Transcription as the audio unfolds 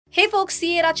Hey folks,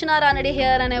 CA Rachana Ranade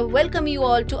here, and I welcome you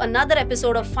all to another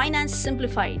episode of Finance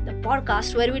Simplified, the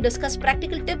podcast where we discuss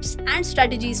practical tips and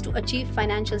strategies to achieve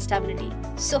financial stability.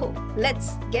 So,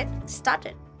 let's get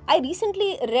started. I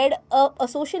recently read a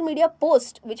social media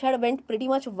post which had went pretty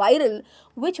much viral,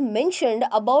 which mentioned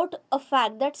about a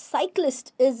fact that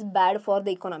cyclist is bad for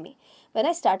the economy. When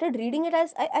I started reading it,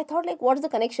 I thought like, what's the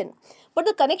connection? But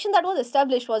the connection that was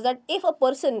established was that if a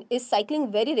person is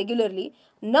cycling very regularly,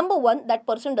 number one, that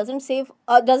person doesn't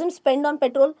spend on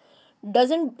petrol,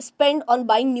 doesn't spend on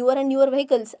buying newer and newer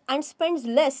vehicles, and spends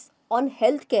less on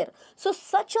healthcare. So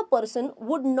such a person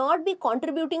would not be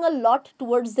contributing a lot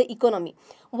towards the economy.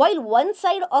 While one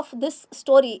side of this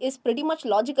story is pretty much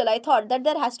logical, I thought that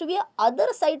there has to be a other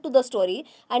side to the story,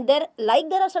 and there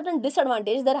are certain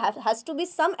disadvantages, has to be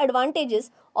some advantages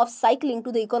of cycling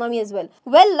to the economy as well.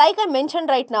 Well, like I mentioned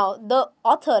right now, the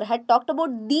author had talked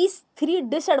about these three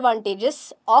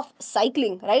disadvantages of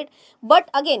cycling, right? But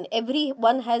again,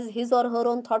 everyone has his or her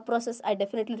own thought process. I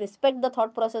definitely respect the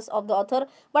thought process of the author,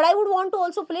 but I would want to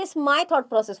also place my thought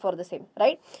process for the same,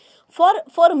 right?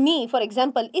 For me, for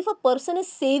example, if a person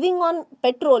is saving on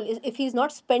petrol, if he's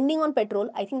not spending on petrol,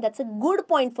 I think that's a good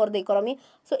point for the economy.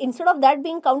 So instead of that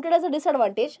being counted as a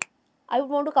disadvantage, I would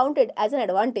want to count it as an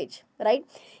advantage, right?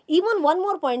 Even one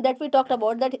more point that we talked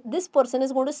about, that this person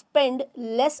is going to spend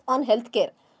less on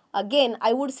healthcare. Again,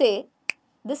 I would say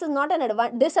this is not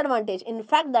an disadvantage. In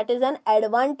fact, that is an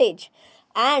advantage.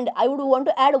 And I would want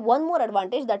to add one more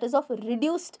advantage, that is of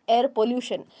reduced air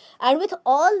pollution. And with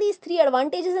all these three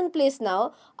advantages in place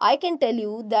now, I can tell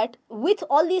you that with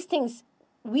all these things,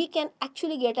 we can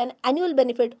actually get an annual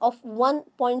benefit of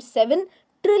 1.7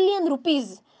 trillion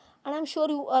rupees. And I'm sure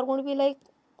you are going to be like,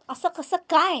 asa kasa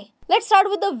kai? Let's start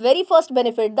with the very first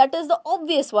benefit, that is the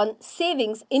obvious one,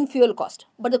 savings in fuel cost.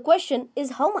 But the question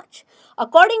is how much?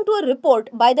 According to a report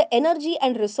by the Energy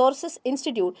and Resources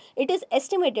Institute, it is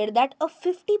estimated that a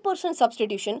 50%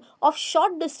 substitution of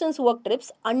short distance work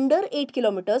trips under 8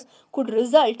 kilometers could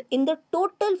result in the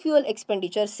total fuel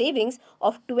expenditure savings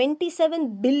of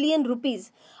 27 billion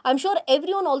rupees. I'm sure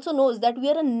everyone also knows that we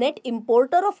are a net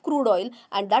importer of crude oil,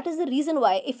 and that is the reason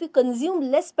why if we consume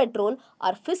less petrol,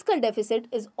 our fiscal deficit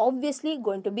is obviously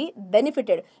going to be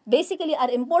benefited. Basically, our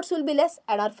imports will be less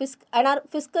and our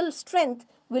fiscal strength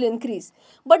will increase.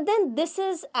 But then this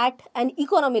is at an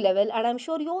economy level, and I'm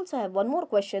sure you also have one more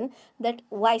question, that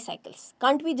why cycles?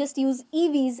 Can't we just use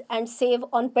EVs and save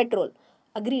on petrol?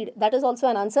 Agreed, that is also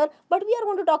an answer, but we are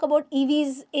going to talk about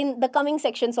EVs in the coming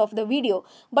sections of the video.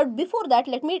 But before that,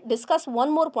 let me discuss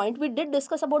one more point. We did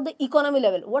discuss about the economy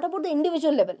level. What about the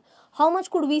individual level? How much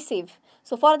could we save?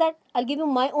 So for that, I'll give you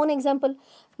my own example.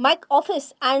 My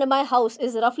office and my house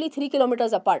is roughly 3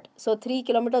 kilometers apart. So 3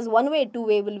 kilometers one way, two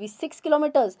way will be 6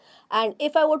 kilometers. And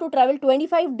if I were to travel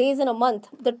 25 days in a month,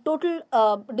 the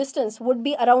total distance would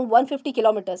be around 150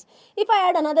 kilometers. If I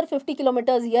add another 50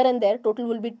 kilometers here and there, total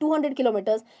will be 200 kilometers.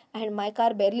 And my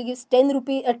car barely gives 10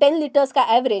 liters ka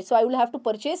average. So I will have to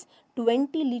purchase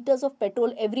 20 liters of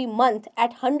petrol every month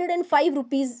at 105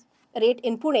 rupees rate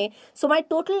in Pune. So my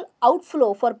total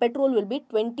outflow for petrol will be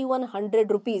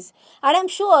 2100 rupees. And I'm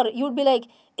sure you'd be like,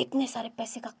 इतने सारे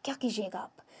पैसे का क्या कीजिएगा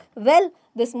आप? Well,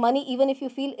 this money, even if you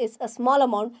feel is a small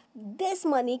amount, this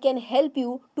money can help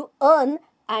you to earn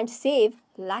and save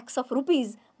lakhs of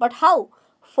rupees. But how?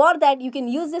 For that, you can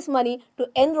use this money to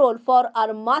enroll for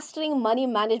our Mastering Money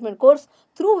Management course,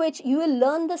 through which you will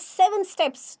learn the 7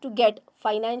 steps to get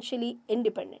financially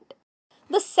independent.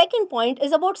 The second point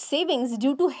is about savings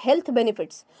due to health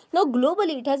benefits. Now,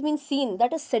 globally, it has been seen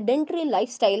that a sedentary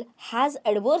lifestyle has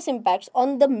adverse impacts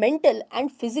on the mental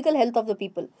and physical health of the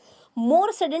people.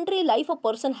 More sedentary life a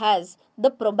person has, the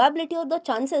probability or the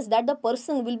chances that the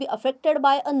person will be affected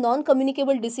by a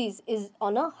non-communicable disease is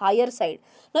on a higher side.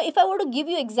 Now, if I were to give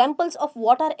you examples of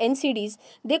what are NCDs,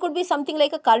 they could be something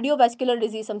like a cardiovascular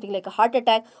disease, something like a heart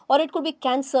attack, or it could be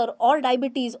cancer or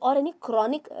diabetes or any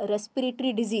chronic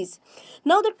respiratory disease.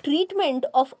 Now, the treatment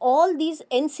of all these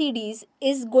NCDs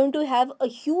is going to have a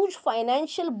huge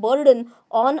financial burden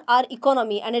on our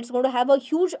economy, and it's going to have a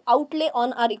huge outlay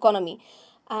on our economy.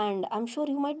 And I'm sure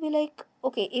you might be like,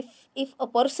 okay, if a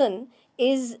person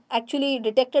is actually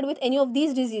detected with any of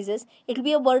these diseases, it will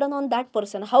be a burden on that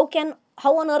person. How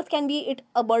on earth can be it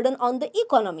a burden on the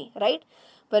economy, right?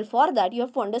 Well, for that, you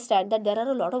have to understand that there are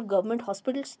a lot of government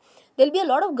hospitals. There'll be a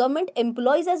lot of government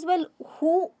employees as well,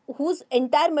 whose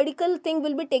entire medical thing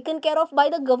will be taken care of by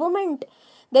the government.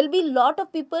 There'll be a lot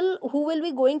of people who will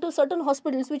be going to certain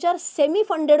hospitals which are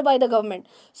semi-funded by the government.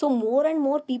 So more and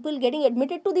more people getting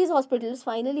admitted to these hospitals,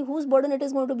 finally, whose burden it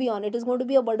is going to be on? It is going to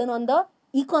be a burden on the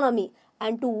economy.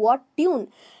 And to what tune?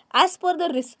 As per the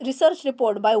research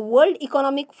report by World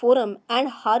Economic Forum and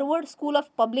Harvard School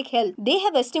of Public Health, they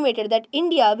have estimated that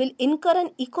India will incur an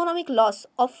economic loss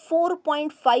of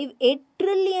 $4.58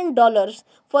 trillion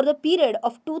for the period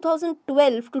of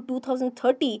 2012 to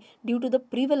 2030 due to the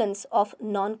prevalence of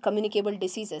non-communicable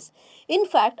diseases. In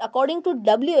fact, according to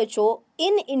WHO,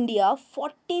 in India,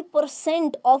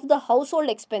 40% of the household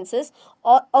expenses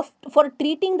for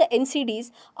treating the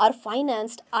NCDs are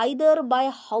financed either by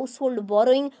household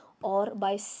borrowing or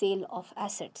by sale of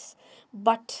assets.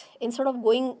 But instead of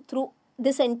going through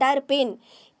this entire pain,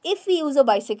 if we use a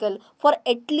bicycle for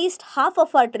at least half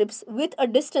of our trips with a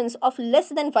distance of less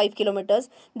than 5 kilometers,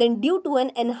 then due to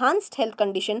an enhanced health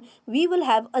condition, we will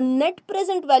have a net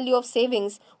present value of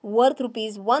savings worth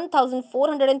rupees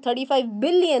 1,435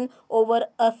 billion over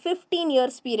a 15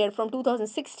 years period from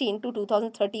 2016 to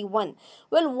 2031.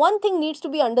 Well, one thing needs to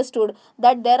be understood,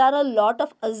 that there are a lot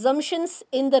of assumptions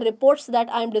in the reports that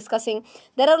I am discussing.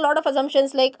 There are a lot of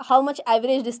assumptions like how much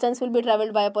average distance will be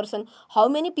traveled by a person, how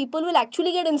many people will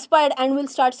actually get inspired and will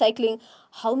start cycling,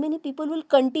 how many people will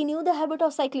continue the habit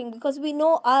of cycling, because we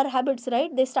know our habits,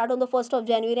 right? They start on the 1st of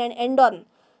January and end on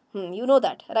you know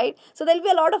that, right? So there'll be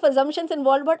a lot of assumptions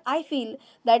involved, but I feel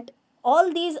that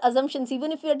all these assumptions,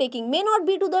 even if you are taking, may not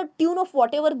be to the tune of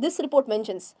whatever this report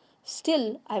mentions.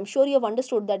 Still, I'm sure you have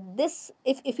understood that this,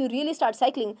 if you really start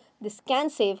cycling, this can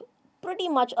save pretty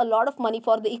much a lot of money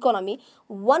for the economy.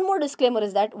 One more disclaimer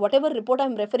is that whatever report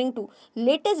I'm referring to,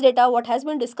 latest data, what has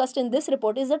been discussed in this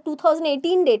report is the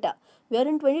 2018 data. We are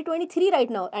in 2023 right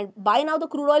now, and by now the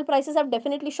crude oil prices have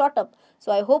definitely shot up.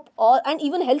 So I hope all, and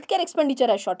even healthcare expenditure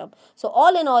has shot up. So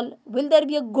all in all, will there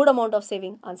be a good amount of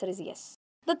saving? Answer is yes.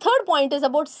 The third point is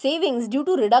about savings due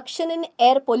to reduction in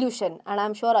air pollution. And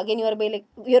I'm sure again you're going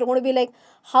to be like,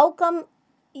 how come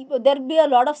there'll be a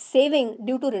lot of saving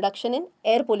due to reduction in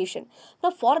air pollution?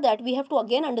 Now for that, we have to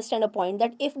again understand a point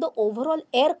that if the overall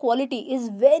air quality is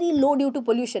very low due to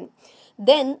pollution,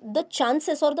 then the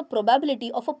chances or the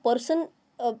probability of a person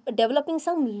developing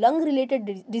some lung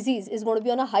related disease is going to be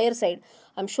on a higher side.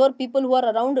 I'm sure people who are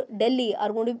around Delhi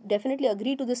are going to definitely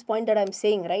agree to this point that I'm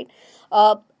saying, right?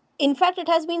 In fact, it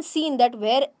has been seen that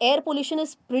where air pollution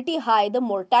is pretty high, the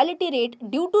mortality rate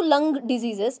due to lung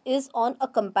diseases is on a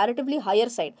comparatively higher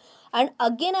side. And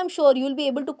again, I'm sure you will be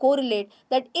able to correlate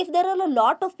that if there are a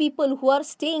lot of people who are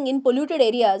staying in polluted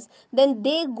areas, then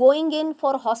they going in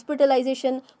for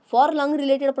hospitalization for lung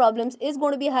related problems is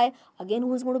going to be high. Again,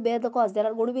 who's going to bear the cost? There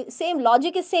are going to be, same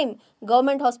logic is same.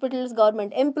 Government hospitals,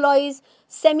 government employees,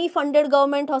 semi-funded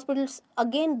government hospitals,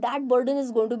 again that burden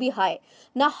is going to be high.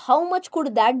 Now, how much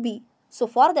could that be? So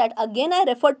for that, again, I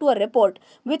referred to a report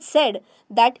which said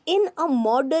that in a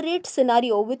moderate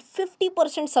scenario with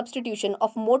 50% substitution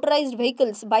of motorized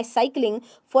vehicles by cycling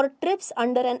for trips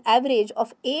under an average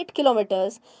of 8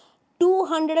 kilometers,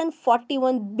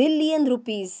 241 billion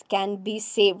rupees can be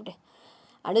saved.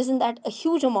 And isn't that a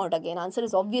huge amount? Again, answer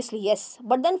is obviously yes.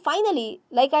 But then finally,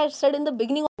 like I said in the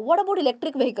beginning, what about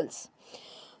electric vehicles?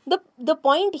 The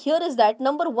point here is that,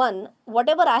 number one,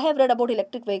 whatever I have read about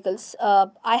electric vehicles,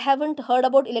 I haven't heard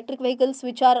about electric vehicles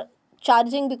which are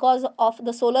charging because of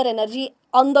the solar energy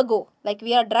on the go. Like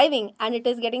we are driving and it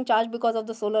is getting charged because of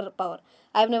the solar power.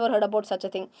 I have never heard about such a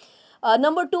thing.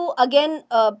 Number two, again,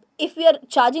 if we are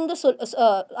charging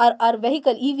our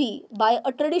vehicle EV by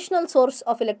a traditional source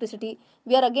of electricity,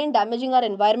 we are again damaging our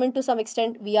environment to some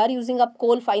extent. We are using up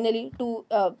coal finally to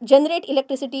generate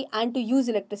electricity and to use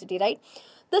electricity, right?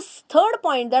 This third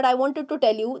point that I wanted to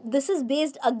tell you, this is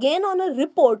based again on a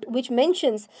report which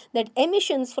mentions that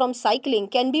emissions from cycling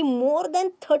can be more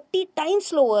than 30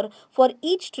 times lower for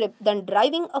each trip than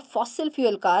driving a fossil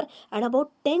fuel car and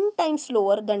about 10 times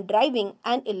slower than driving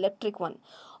an electric one.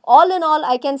 All in all,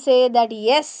 I can say that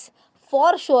yes,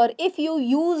 for sure, if you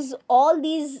use all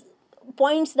these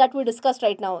points that we discussed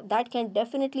right now, that can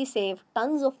definitely save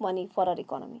tons of money for our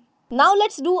economy. Now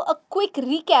let's do a quick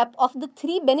recap of the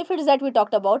three benefits that we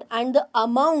talked about and the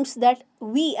amounts that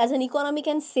we as an economy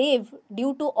can save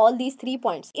due to all these 3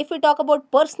 points. If we talk about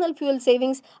personal fuel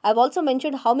savings, I've also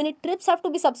mentioned how many trips have to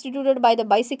be substituted by the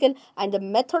bicycle and the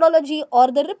methodology or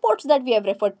the reports that we have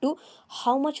referred to,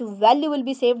 how much value will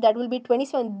be saved, that will be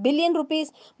 27 billion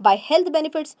rupees. By health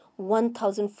benefits,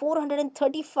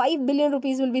 1,435 billion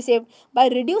rupees will be saved. By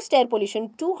reduced air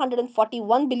pollution,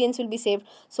 241 billions will be saved.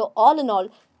 So all in all,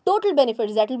 total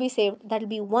benefits that will be saved, that will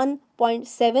be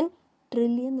 1.7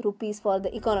 trillion rupees for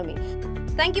the economy.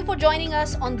 Thank you for joining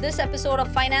us on this episode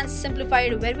of Finance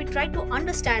Simplified, where we try to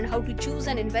understand how to choose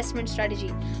an investment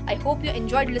strategy. I hope you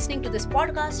enjoyed listening to this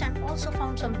podcast and also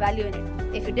found some value in it.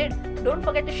 If you did, don't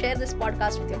forget to share this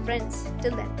podcast with your friends.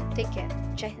 Till then, take care.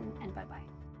 Jai Hind.